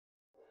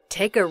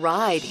Take a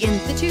ride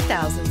in the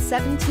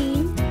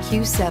 2017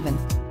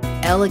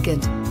 Q7.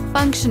 Elegant,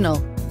 functional,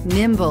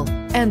 nimble,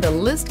 and the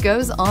list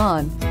goes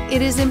on.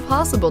 It is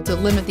impossible to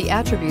limit the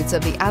attributes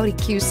of the Audi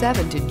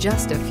Q7 to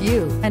just a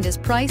few and is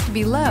priced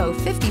below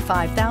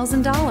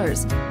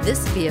 $55,000.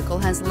 This vehicle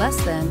has less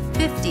than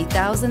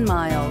 50,000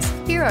 miles.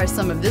 Here are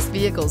some of this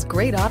vehicle's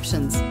great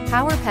options: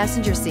 power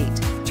passenger seat,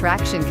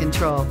 traction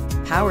control,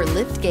 power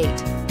lift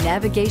gate,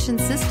 navigation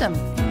system,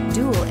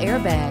 dual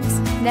airbags,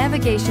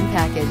 navigation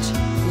package,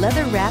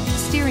 leather-wrapped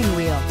steering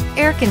wheel,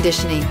 air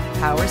conditioning,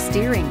 power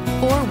steering,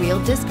 four-wheel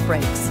disc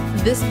brakes.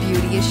 This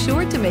beauty is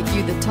sure to make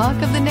you the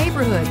talk of the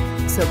neighborhood.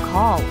 So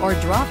call or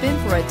drop in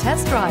for a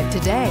test drive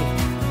today.